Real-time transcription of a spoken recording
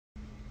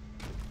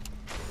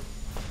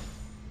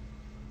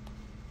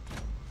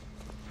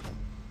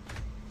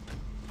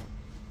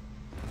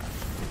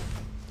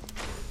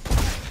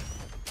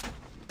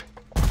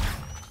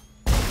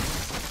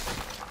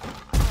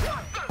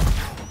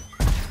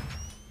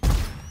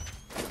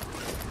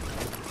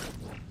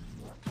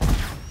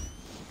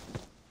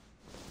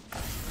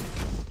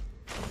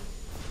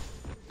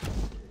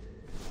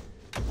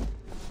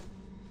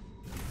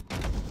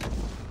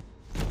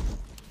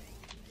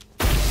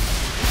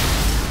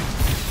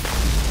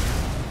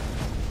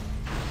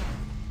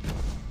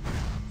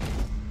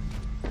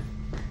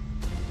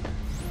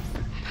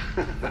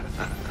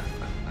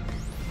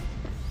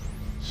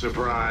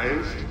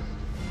Surprised?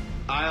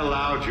 I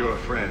allowed your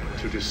friend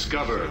to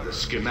discover the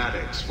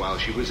schematics while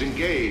she was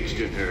engaged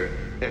in her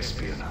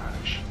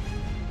espionage.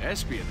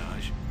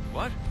 Espionage?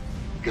 What?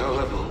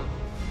 Gullible.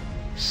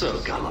 So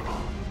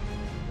gullible.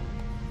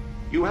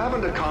 You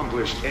haven't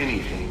accomplished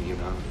anything, you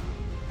know.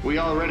 We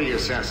already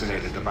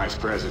assassinated the Vice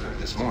President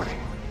this morning,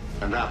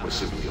 and that was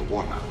simply a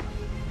warm-up.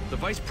 The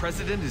Vice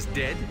President is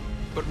dead?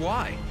 But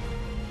why?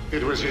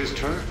 It was his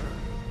turn.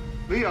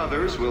 The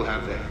others will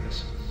have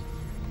theirs.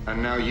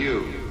 And now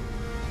you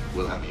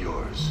will have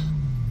yours.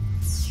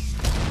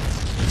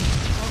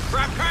 Oh,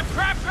 crap, crap,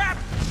 crap, crap!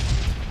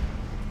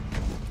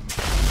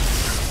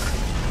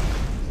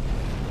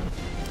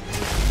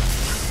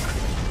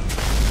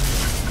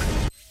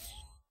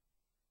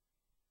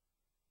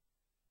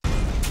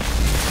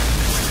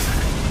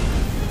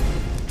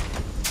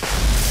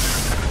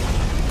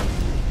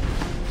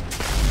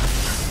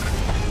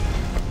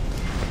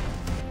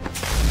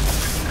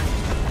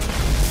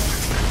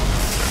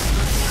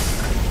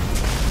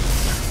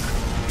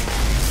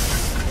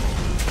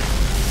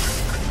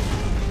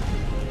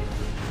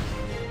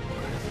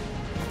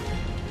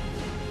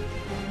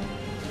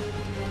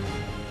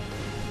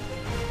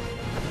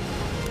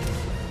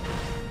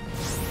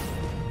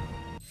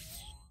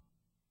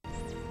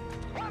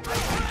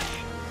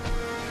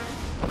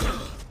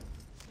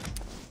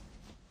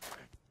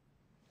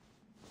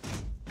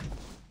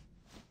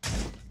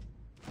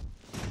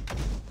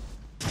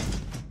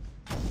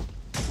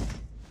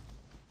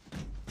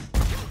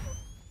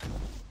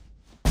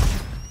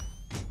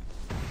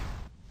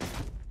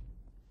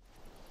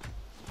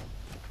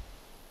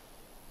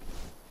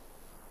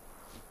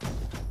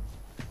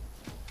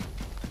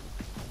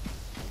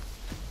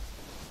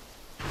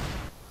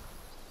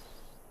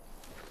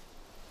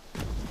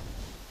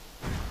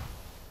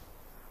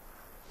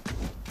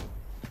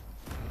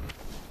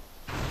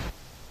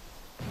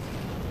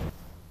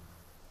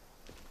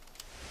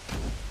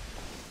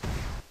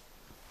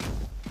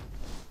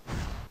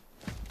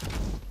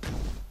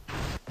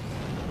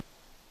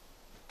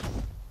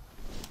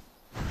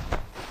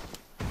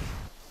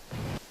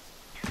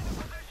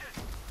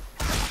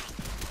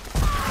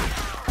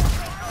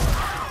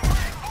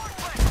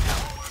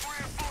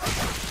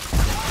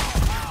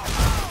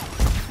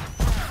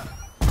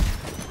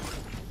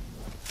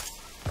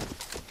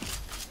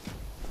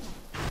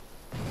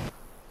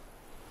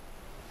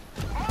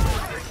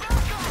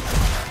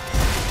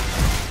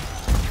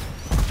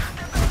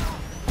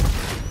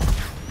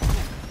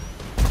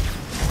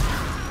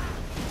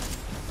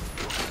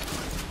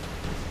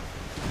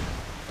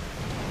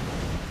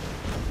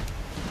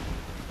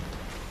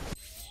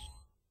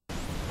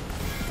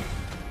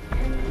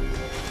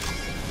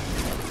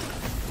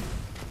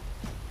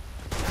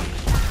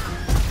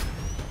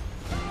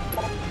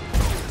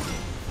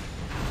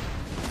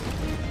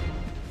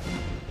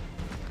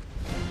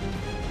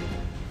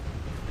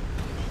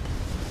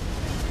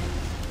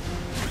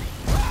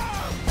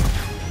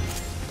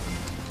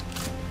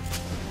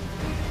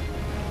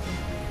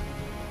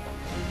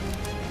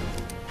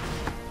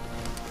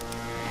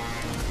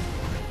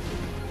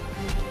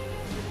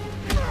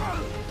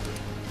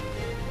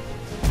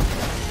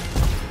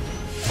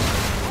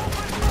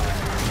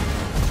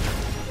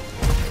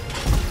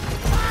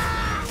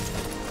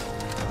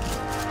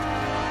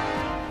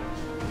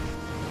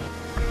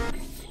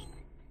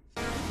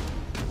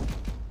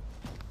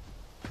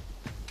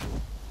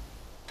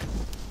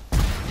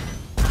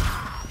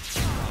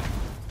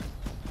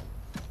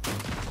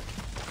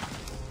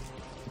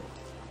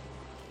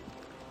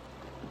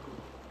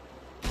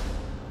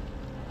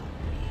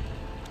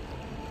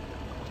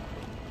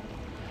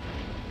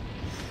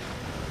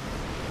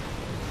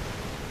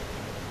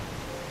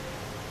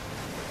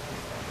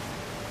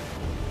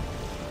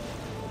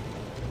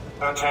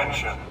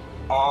 Attention,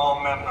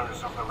 all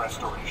members of the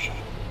Restoration.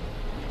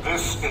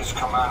 This is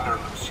Commander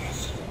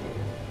Lucius.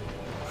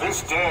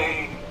 This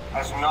day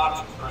has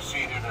not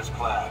proceeded as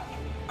planned,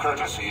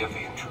 courtesy of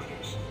the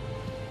intruders.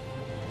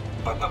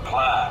 But the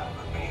plan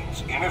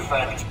remains in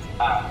effect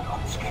and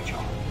on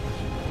schedule.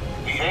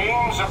 The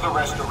aims of the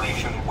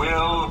Restoration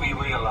will be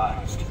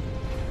realized.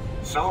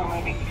 So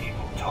many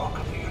people talk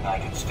of the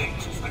United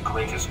States as the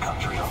greatest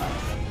country on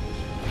Earth.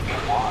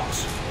 It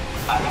was,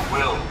 and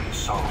will be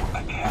so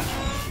again.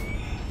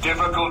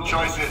 Difficult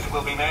choices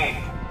will be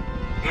made.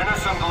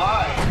 Innocent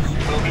lives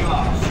will be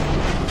lost.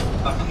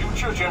 But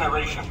future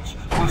generations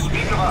will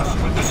speak of us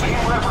with the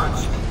same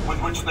reverence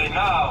with which they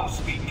now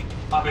speak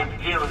of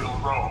Imperial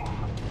Rome.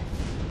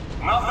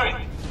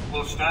 Nothing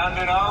will stand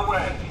in our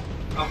way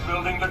of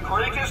building the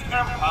greatest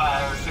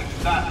empire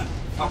since that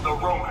of the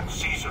Roman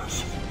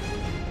Caesars.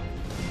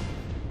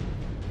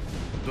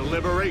 The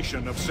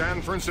liberation of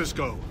San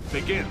Francisco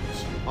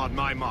begins on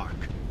my mark.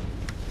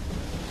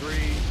 3,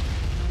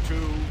 2,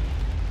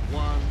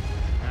 1,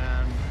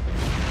 and...